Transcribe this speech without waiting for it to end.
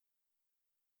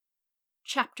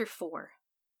Chapter 4.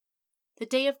 The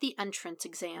day of the entrance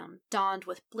exam dawned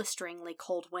with blisteringly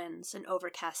cold winds and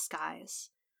overcast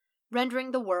skies,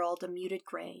 rendering the world a muted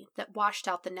gray that washed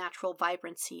out the natural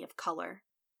vibrancy of color.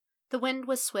 The wind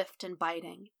was swift and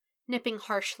biting, nipping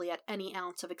harshly at any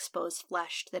ounce of exposed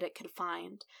flesh that it could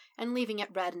find, and leaving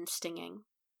it red and stinging.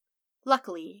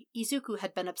 Luckily, Izuku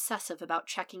had been obsessive about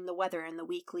checking the weather in the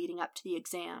week leading up to the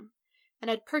exam, and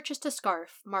had purchased a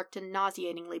scarf marked in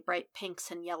nauseatingly bright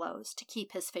pinks and yellows to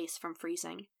keep his face from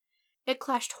freezing. It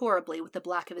clashed horribly with the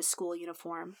black of his school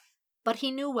uniform, but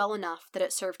he knew well enough that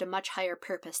it served a much higher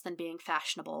purpose than being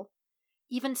fashionable.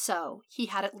 Even so, he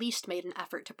had at least made an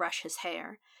effort to brush his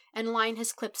hair, and line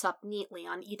his clips up neatly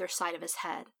on either side of his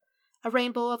head, a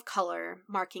rainbow of color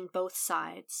marking both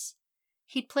sides.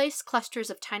 He'd placed clusters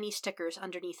of tiny stickers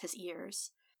underneath his ears,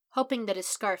 hoping that his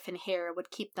scarf and hair would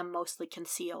keep them mostly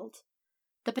concealed.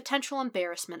 The potential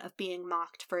embarrassment of being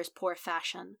mocked for his poor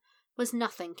fashion was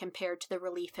nothing compared to the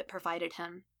relief it provided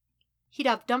him. He'd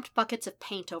have dumped buckets of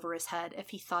paint over his head if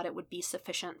he thought it would be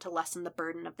sufficient to lessen the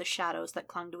burden of the shadows that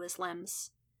clung to his limbs.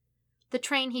 The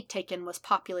train he'd taken was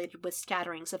populated with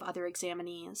scatterings of other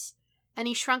examinees, and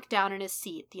he shrunk down in his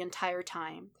seat the entire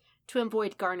time to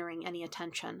avoid garnering any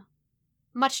attention.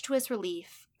 Much to his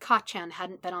relief, Kacchan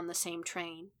hadn't been on the same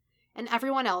train, and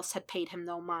everyone else had paid him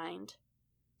no mind.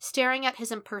 Staring at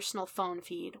his impersonal phone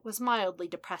feed was mildly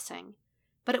depressing,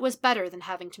 but it was better than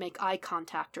having to make eye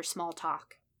contact or small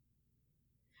talk.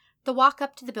 The walk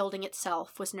up to the building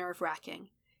itself was nerve-wracking,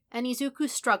 and Izuku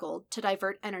struggled to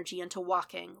divert energy into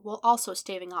walking while also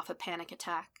staving off a panic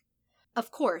attack.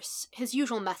 Of course, his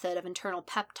usual method of internal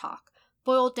pep talk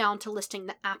boiled down to listing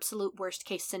the absolute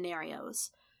worst-case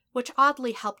scenarios, which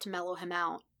oddly helped mellow him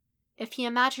out. If he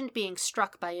imagined being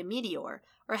struck by a meteor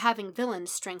or having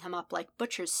villains string him up like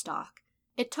butcher's stock,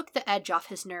 it took the edge off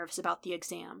his nerves about the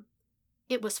exam.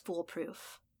 It was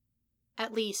foolproof.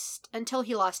 At least, until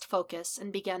he lost focus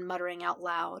and began muttering out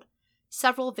loud,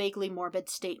 several vaguely morbid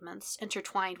statements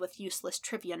intertwined with useless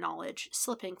trivia knowledge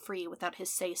slipping free without his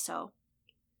say-so.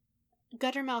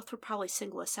 Guttermouth would probably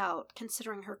single us out,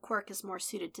 considering her quirk is more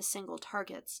suited to single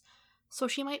targets, so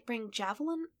she might bring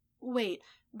Javelin? Wait,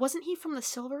 wasn't he from the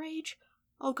Silver Age?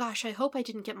 Oh gosh, I hope I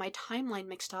didn't get my timeline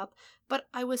mixed up, but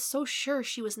I was so sure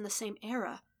she was in the same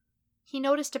era. He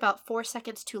noticed about 4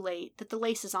 seconds too late that the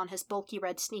laces on his bulky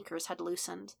red sneakers had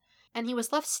loosened, and he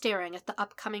was left staring at the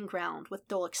upcoming ground with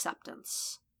dull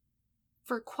acceptance.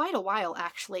 For quite a while,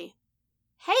 actually.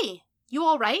 "Hey, you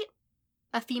all right?"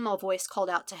 A female voice called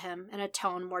out to him in a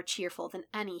tone more cheerful than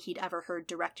any he'd ever heard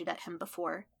directed at him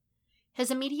before. His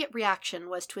immediate reaction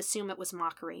was to assume it was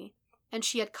mockery, and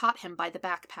she had caught him by the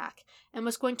backpack and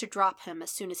was going to drop him as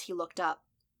soon as he looked up.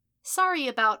 "Sorry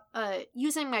about,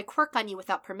 using my quirk on you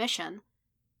without permission."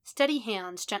 Steady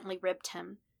hands gently ribbed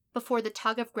him, before the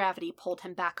tug of gravity pulled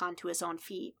him back onto his own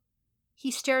feet.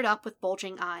 He stared up with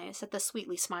bulging eyes at the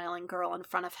sweetly smiling girl in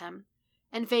front of him,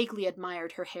 and vaguely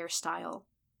admired her hairstyle.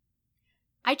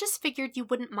 "I just figured you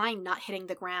wouldn't mind not hitting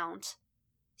the ground."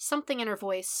 Something in her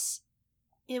voice...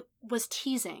 it was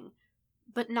teasing,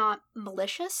 but not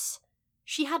malicious.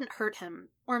 She hadn't hurt him,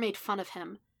 or made fun of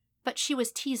him, but she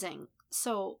was teasing,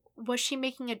 so was she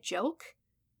making a joke?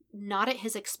 Not at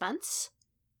his expense?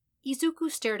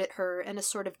 Izuku stared at her in a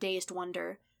sort of dazed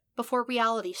wonder, before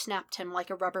reality snapped him like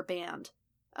a rubber band.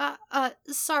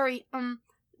 Sorry,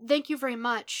 thank you very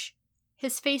much."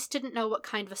 His face didn't know what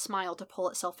kind of a smile to pull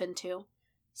itself into,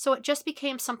 so it just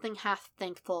became something half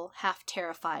thankful, half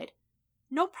terrified.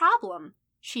 "No problem,"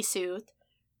 she soothed,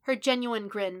 her genuine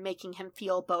grin making him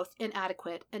feel both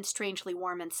inadequate and strangely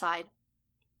warm inside.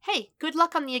 "Hey, good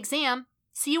luck on the exam!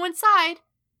 See you inside!"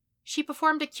 She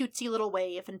performed a cutesy little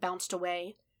wave and bounced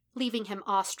away, leaving him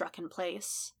awestruck in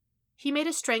place. He made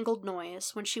a strangled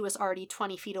noise when she was already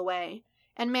 20 feet away,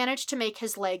 and managed to make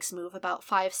his legs move about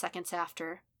 5 seconds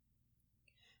after.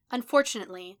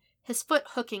 Unfortunately, his foot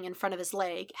hooking in front of his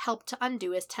leg helped to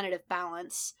undo his tentative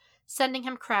balance, sending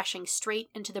him crashing straight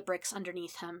into the bricks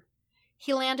underneath him.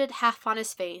 He landed half on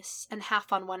his face and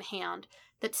half on one hand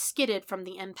that skidded from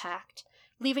the impact,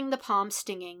 leaving the palm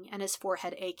stinging and his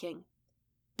forehead aching.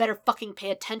 "Better fucking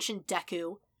pay attention,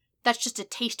 Deku. That's just a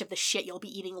taste of the shit you'll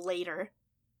be eating later."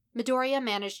 Midoriya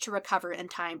managed to recover in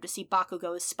time to see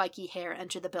Bakugo's spiky hair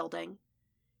enter the building,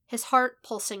 his heart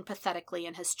pulsing pathetically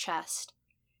in his chest.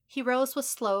 He rose with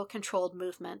slow, controlled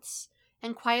movements,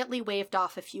 and quietly waved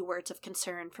off a few words of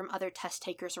concern from other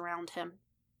test-takers around him.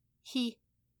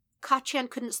 Kacchan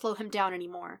couldn't slow him down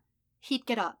anymore. He'd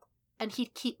get up, and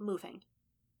he'd keep moving,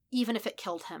 even if it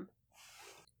killed him.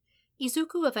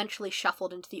 Izuku eventually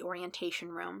shuffled into the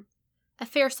orientation room, a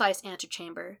fair-sized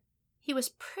antechamber. He was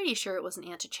pretty sure it was an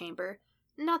antechamber,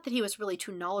 Not that he was really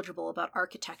too knowledgeable about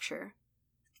architecture.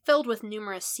 Filled with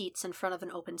numerous seats in front of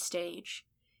an open stage,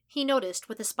 he noticed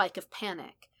with a spike of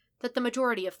panic that the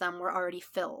majority of them were already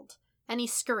filled, and he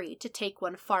scurried to take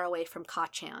one far away from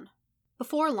Kachan.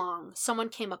 Before long, someone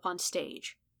came up on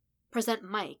stage, Present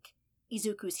Mike,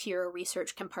 Izuku's hero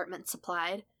research compartment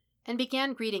supplied, and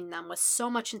began greeting them with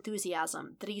so much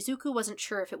enthusiasm that Izuku wasn't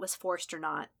sure if it was forced or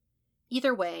not.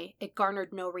 Either way, it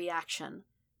garnered no reaction,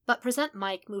 but Present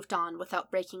Mike moved on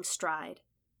without breaking stride.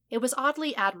 It was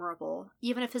oddly admirable,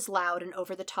 even if his loud and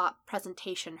over-the-top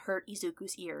presentation hurt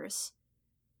Izuku's ears.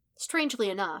 Strangely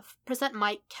enough, Present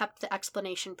Mike kept the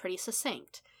explanation pretty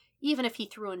succinct, even if he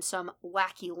threw in some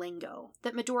wacky lingo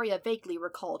that Midoriya vaguely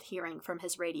recalled hearing from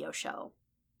his radio show.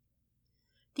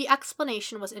 The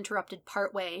explanation was interrupted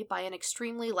partway by an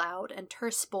extremely loud and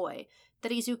terse boy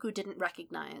that Izuku didn't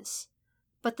recognize.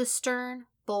 But the stern,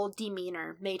 bold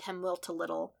demeanor made him wilt a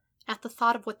little at the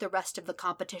thought of what the rest of the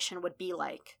competition would be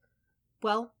like.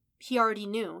 Well, he already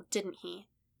knew, didn't he?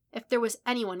 If there was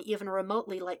anyone even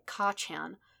remotely like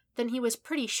Kachan, then he was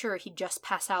pretty sure he'd just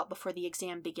pass out before the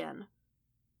exam began.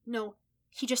 No,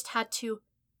 he had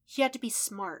to be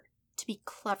smart, to be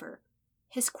clever.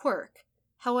 His quirk,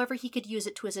 however he could use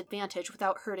it to his advantage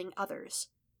without hurting others.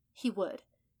 He would.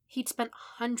 He'd spent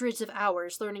hundreds of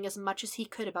hours learning as much as he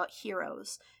could about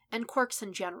heroes, and quirks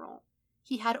in general.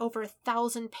 He had over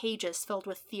 1,000 pages filled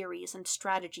with theories and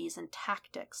strategies and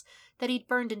tactics that he'd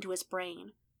burned into his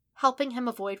brain, helping him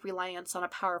avoid reliance on a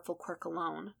powerful quirk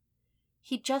alone.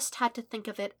 He just had to think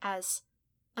of it as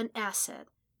an asset,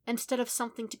 instead of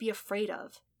something to be afraid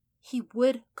of. He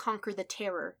would conquer the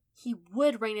terror, he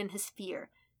would rein in his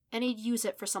fear, and he'd use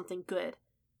it for something good,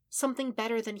 something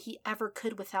better than he ever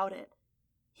could without it.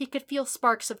 He could feel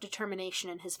sparks of determination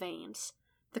in his veins,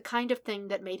 the kind of thing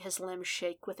that made his limbs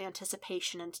shake with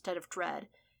anticipation instead of dread.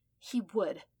 He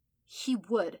would.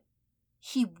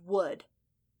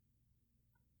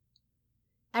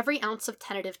 Every ounce of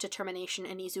tentative determination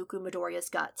in Izuku Midoriya's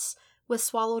guts was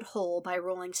swallowed whole by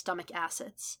rolling stomach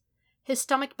acids. His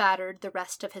stomach battered the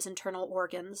rest of his internal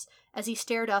organs as he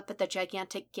stared up at the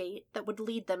gigantic gate that would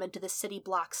lead them into the city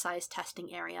block-sized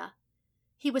testing area.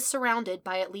 He was surrounded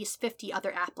by at least 50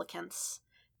 other applicants,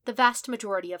 the vast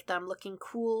majority of them looking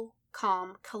cool,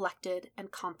 calm, collected, and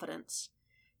confident.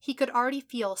 He could already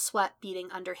feel sweat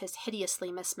beading under his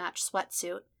hideously mismatched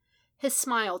sweatsuit, his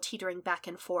smile teetering back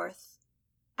and forth.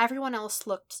 Everyone else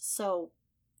looked so,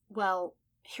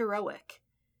 heroic.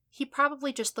 He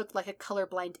probably just looked like a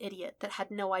colorblind idiot that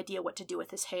had no idea what to do with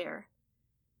his hair.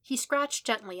 He scratched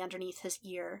gently underneath his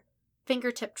ear,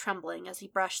 fingertip trembling as he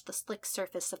brushed the slick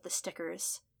surface of the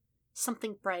stickers.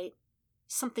 Something bright,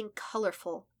 something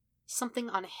colorful, something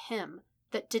on him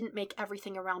that didn't make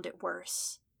everything around it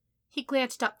worse. He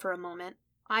glanced up for a moment,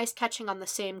 eyes catching on the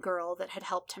same girl that had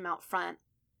helped him out front.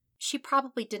 She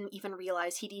probably didn't even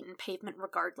realize he'd eaten pavement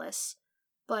regardless,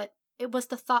 but it was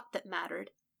the thought that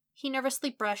mattered. He nervously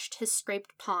brushed his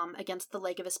scraped palm against the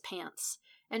leg of his pants,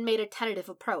 and made a tentative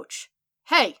approach.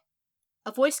 "Hey!"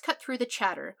 A voice cut through the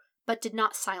chatter, but did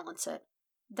not silence it.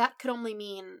 That could only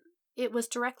mean it was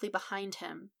directly behind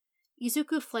him.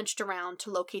 Izuku flinched around to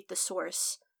locate the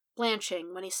source,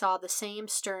 blanching when he saw the same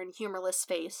stern, humorless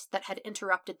face that had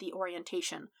interrupted the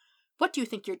orientation. "What do you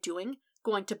think you're doing?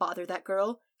 Going to bother that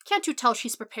girl? Can't you tell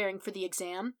she's preparing for the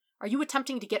exam? Are you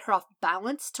attempting to get her off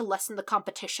balance to lessen the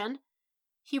competition?"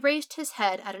 He raised his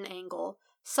head at an angle,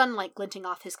 sunlight glinting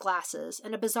off his glasses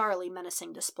in a bizarrely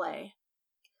menacing display.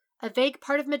 A vague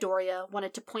part of Midoriya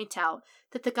wanted to point out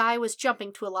that the guy was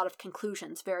jumping to a lot of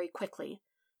conclusions very quickly,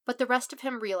 but the rest of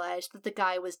him realized that the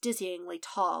guy was dizzyingly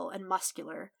tall and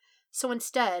muscular, so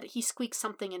instead he squeaked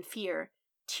something in fear,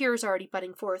 tears already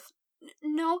budding forth.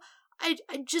 No, I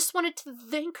just wanted to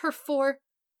thank her for..."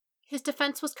 His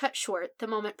defense was cut short the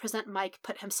moment Present Mike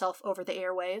put himself over the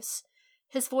airwaves,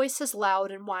 his voice as loud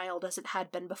and wild as it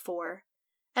had been before.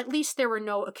 At least there were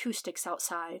no acoustics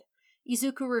outside,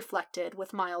 Izuku reflected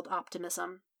with mild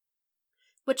optimism.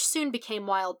 Which soon became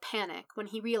wild panic when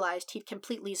he realized he'd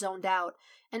completely zoned out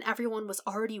and everyone was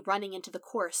already running into the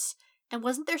course, and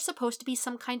wasn't there supposed to be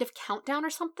some kind of countdown or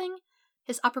something?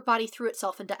 His upper body threw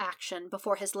itself into action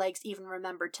before his legs even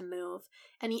remembered to move,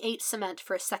 and he ate cement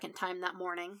for a second time that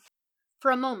morning.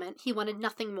 For a moment, he wanted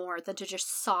nothing more than to just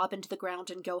sob into the ground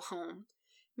and go home.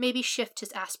 Maybe shift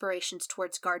his aspirations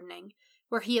towards gardening,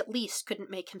 where he at least couldn't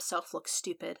make himself look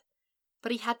stupid.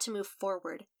 But he had to move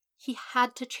forward. He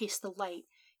had to chase the light.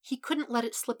 He couldn't let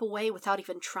it slip away without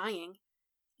even trying.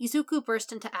 Izuku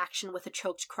burst into action with a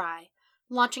choked cry,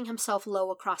 launching himself low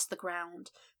across the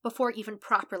ground, before even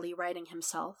properly righting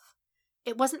himself.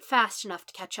 It wasn't fast enough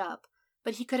to catch up,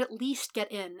 but he could at least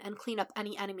get in and clean up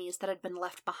any enemies that had been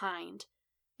left behind.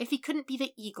 If he couldn't be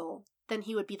the eagle, then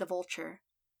he would be the vulture.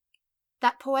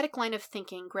 That poetic line of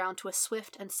thinking ground to a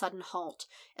swift and sudden halt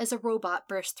as a robot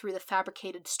burst through the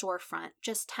fabricated storefront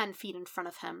just 10 feet in front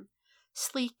of him,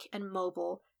 sleek and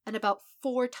mobile and about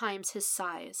 4 times his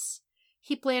size.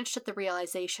 He blanched at the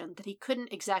realization that he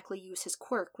couldn't exactly use his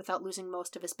quirk without losing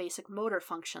most of his basic motor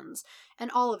functions and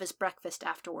all of his breakfast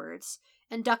afterwards,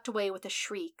 and ducked away with a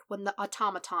shriek when the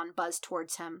automaton buzzed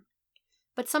towards him.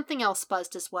 But something else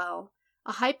buzzed as well,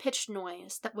 a high-pitched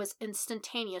noise that was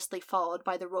instantaneously followed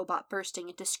by the robot bursting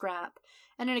into scrap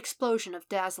and an explosion of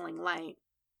dazzling light.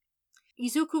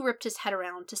 Izuku ripped his head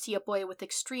around to see a boy with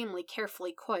extremely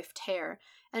carefully coiffed hair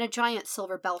and a giant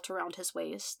silver belt around his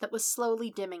waist that was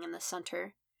slowly dimming in the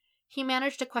center. He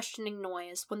managed a questioning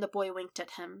noise when the boy winked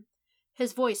at him,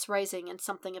 his voice rising in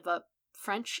something of a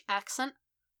French accent.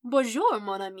 "Bonjour,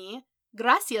 mon ami.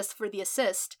 Gracias for the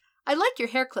assist. I like your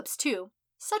hair clips, too.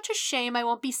 Such a shame I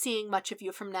won't be seeing much of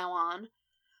you from now on."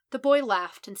 The boy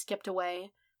laughed and skipped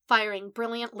away, firing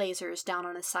brilliant lasers down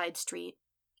on a side street.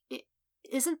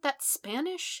 Isn't that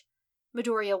Spanish?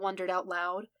 Midoriya wondered out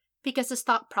loud, because his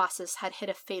thought process had hit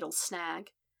a fatal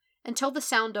snag. Until the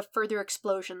sound of further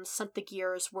explosions sent the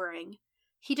gears whirring.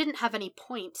 He didn't have any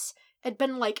points. It'd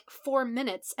been like 4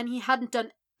 minutes, and he hadn't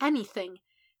done anything.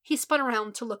 He spun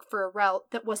around to look for a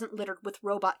route that wasn't littered with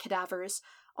robot cadavers,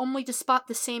 only to spot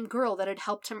the same girl that had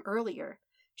helped him earlier.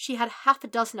 She had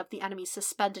 6 of the enemies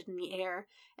suspended in the air,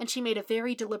 and she made a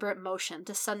very deliberate motion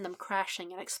to send them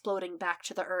crashing and exploding back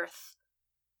to the earth.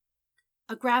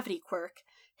 A gravity quirk,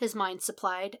 his mind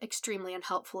supplied, extremely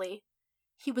unhelpfully.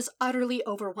 He was utterly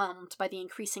overwhelmed by the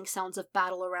increasing sounds of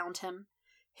battle around him,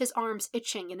 his arms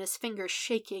itching and his fingers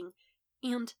shaking,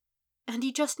 and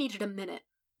he just needed a minute.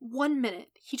 1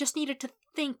 minute. He just needed to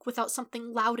think without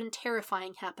something loud and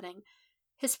terrifying happening.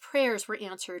 His prayers were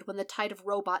answered when the tide of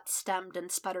robots stemmed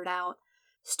and sputtered out,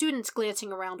 students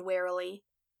glancing around warily.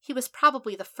 He was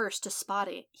probably the first to spot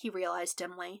it, he realized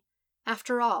dimly.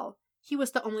 After all, he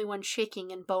was the only one shaking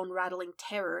in bone-rattling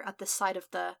terror at the sight of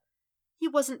the... He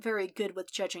wasn't very good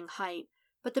with judging height,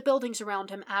 but the buildings around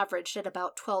him averaged at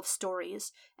about 12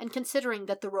 stories, and considering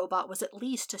that the robot was at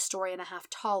least 1.5 stories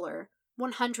taller,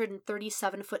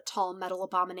 137-foot-tall metal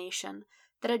abomination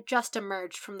that had just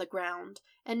emerged from the ground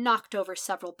and knocked over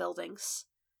several buildings.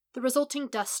 The resulting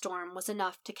dust storm was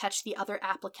enough to catch the other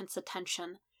applicants'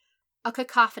 attention, a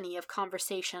cacophony of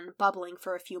conversation bubbling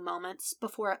for a few moments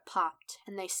before it popped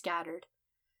and they scattered.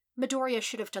 Midoriya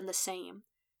should have done the same,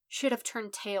 should have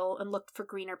turned tail and looked for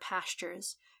greener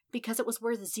pastures, because it was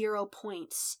worth 0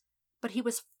 points. But he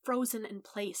was frozen in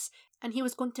place, and he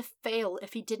was going to fail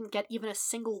if he didn't get even a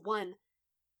single one.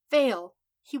 Fail!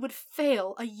 He would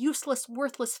fail, a useless,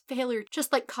 worthless failure,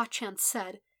 just like Kacchan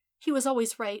said. He was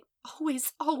always right.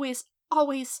 Always, always,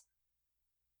 always.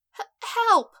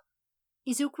 Help!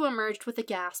 Izuku emerged with a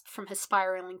gasp from his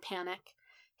spiraling panic.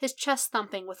 His chest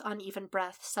thumping with uneven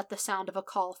breaths at the sound of a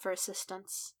call for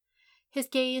assistance. His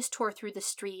gaze tore through the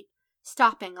street,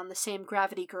 stopping on the same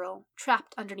gravity girl,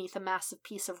 trapped underneath a massive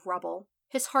piece of rubble.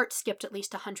 His heart skipped at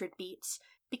least 100 beats,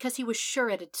 because he was sure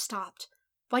it had stopped.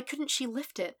 Why couldn't she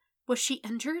lift it? Was she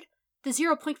injured? The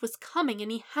 0 point was coming,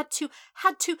 and he had to...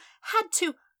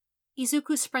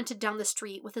 Izuku sprinted down the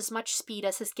street with as much speed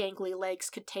as his gangly legs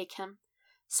could take him.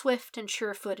 Swift and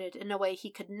sure-footed in a way he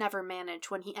could never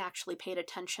manage when he actually paid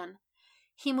attention.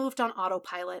 He moved on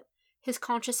autopilot, his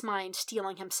conscious mind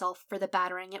steeling himself for the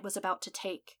battering it was about to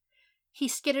take. He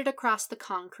skidded across the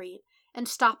concrete and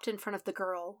stopped in front of the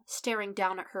girl, staring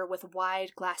down at her with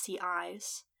wide, glassy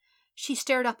eyes. She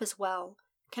stared up as well,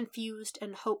 confused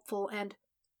and hopeful and...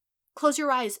 "Close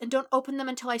your eyes and don't open them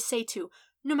until I say to,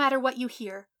 no matter what you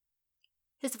hear."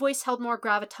 His voice held more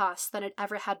gravitas than it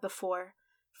ever had before,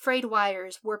 frayed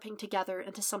wires warping together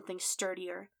into something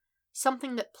sturdier,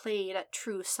 something that played at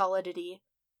true solidity.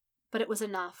 But it was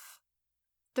enough.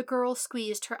 The girl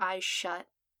squeezed her eyes shut,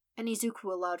 and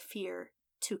Izuku allowed fear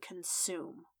to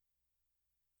consume.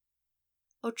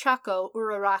 Ochako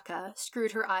Uraraka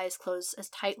screwed her eyes closed as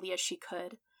tightly as she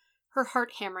could, her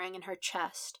heart hammering in her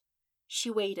chest. She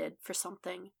waited for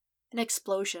something. An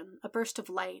explosion, a burst of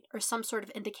light, or some sort of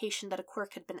indication that a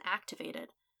quirk had been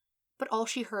activated. But all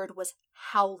she heard was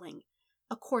howling,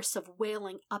 a course of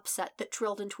wailing upset that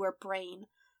drilled into her brain,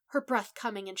 her breath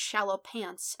coming in shallow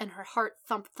pants and her heart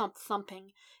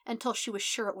thumping until she was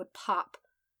sure it would pop.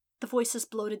 The voices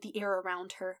bloated the air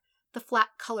around her, the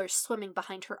flat colors swimming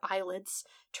behind her eyelids,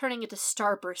 turning into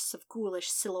starbursts of ghoulish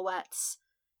silhouettes.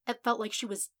 It felt like she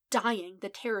was dying, the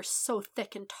terror so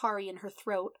thick and tarry in her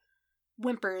throat.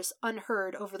 whimpers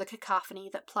unheard over the cacophony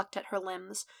that plucked at her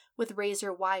limbs with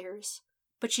razor wires.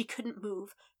 But she couldn't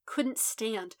move, couldn't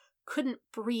stand, couldn't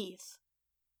breathe.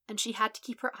 And she had to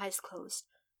keep her eyes closed,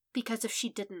 because if she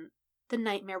didn't, the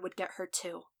nightmare would get her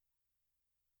too.